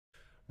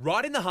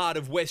Right in the heart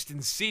of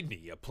Western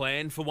Sydney, a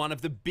plan for one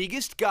of the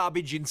biggest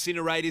garbage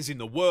incinerators in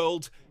the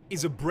world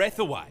is a breath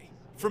away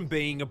from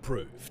being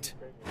approved.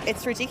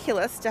 It's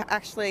ridiculous to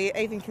actually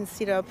even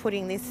consider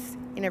putting this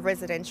in a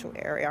residential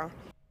area.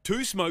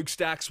 Two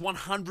smokestacks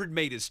 100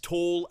 metres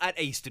tall at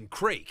Eastern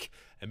Creek,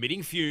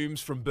 emitting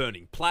fumes from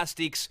burning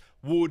plastics,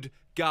 wood,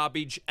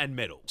 garbage and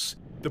metals.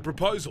 The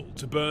proposal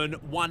to burn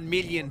 1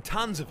 million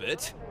tonnes of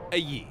it a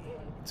year.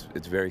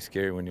 It's very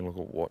scary when you look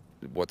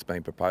at what's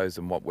being proposed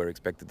and what we're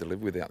expected to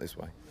live with out this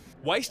way.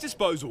 Waste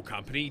disposal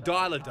company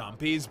Dialer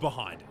Dump is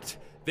behind it.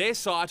 Their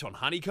site on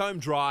Honeycomb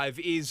Drive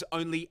is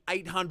only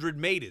 800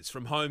 metres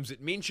from homes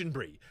at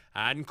Minchinbury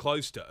and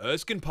close to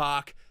Erskine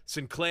Park,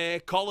 St Clair,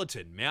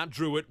 Collerton, Mount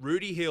Druitt,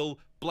 Rooty Hill,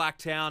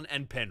 Blacktown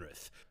and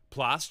Penrith.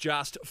 Plus,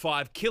 just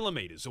 5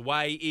 kilometres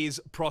away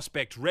is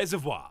Prospect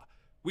Reservoir,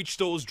 which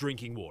stores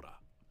drinking water.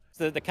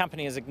 The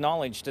company has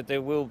acknowledged that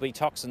there will be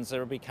toxins that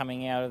will be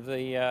coming out of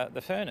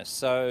the furnace.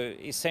 So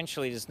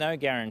essentially there's no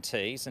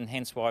guarantees, and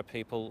hence why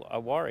people are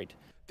worried.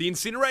 The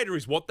incinerator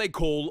is what they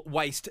call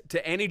waste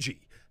to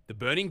energy. The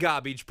burning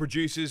garbage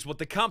produces what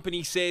the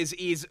company says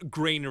is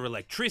greener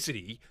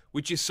electricity,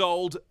 which is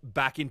sold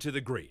back into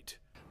the grid.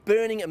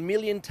 Burning 1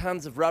 million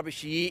tonnes of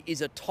rubbish a year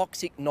is a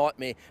toxic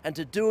nightmare, and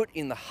to do it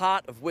in the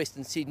heart of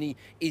Western Sydney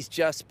is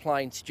just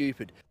plain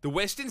stupid. The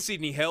Western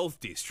Sydney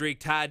Health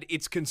District had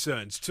its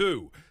concerns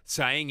too,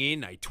 saying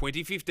in a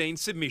 2015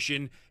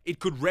 submission it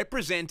could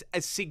represent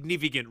a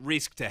significant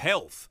risk to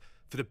health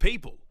for the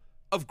people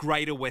of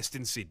Greater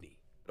Western Sydney.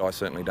 I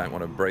certainly don't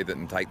want to breathe it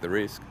and take the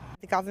risk.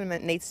 The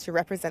government needs to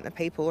represent the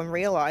people and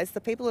realise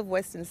the people of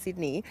Western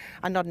Sydney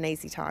are not an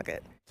easy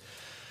target.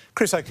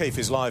 Chris O'Keefe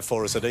is live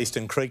for us at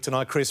Eastern Creek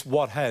tonight. Chris,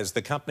 what has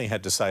the company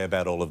had to say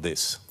about all of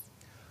this?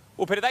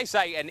 Well, Peter, they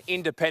say an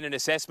independent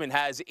assessment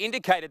has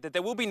indicated that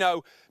there will be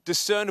no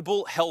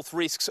discernible health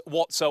risks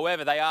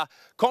whatsoever. They are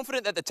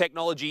confident that the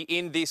technology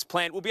in this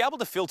plant will be able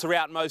to filter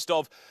out most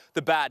of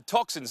the bad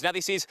toxins. Now,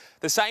 this is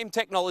the same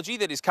technology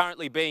that is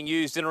currently being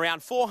used in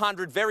around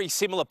 400 very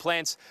similar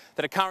plants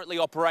that are currently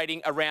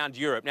operating around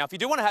Europe. Now, if you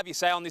do want to have your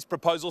say on this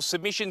proposal,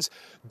 submissions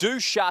do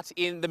shut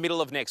in the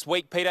middle of next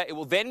week, Peter. It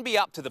will then be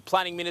up to the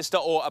planning minister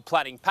or a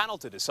planning panel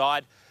to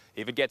decide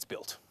if it gets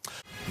built.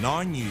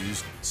 9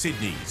 News,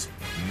 Sydney's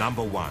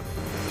 #1.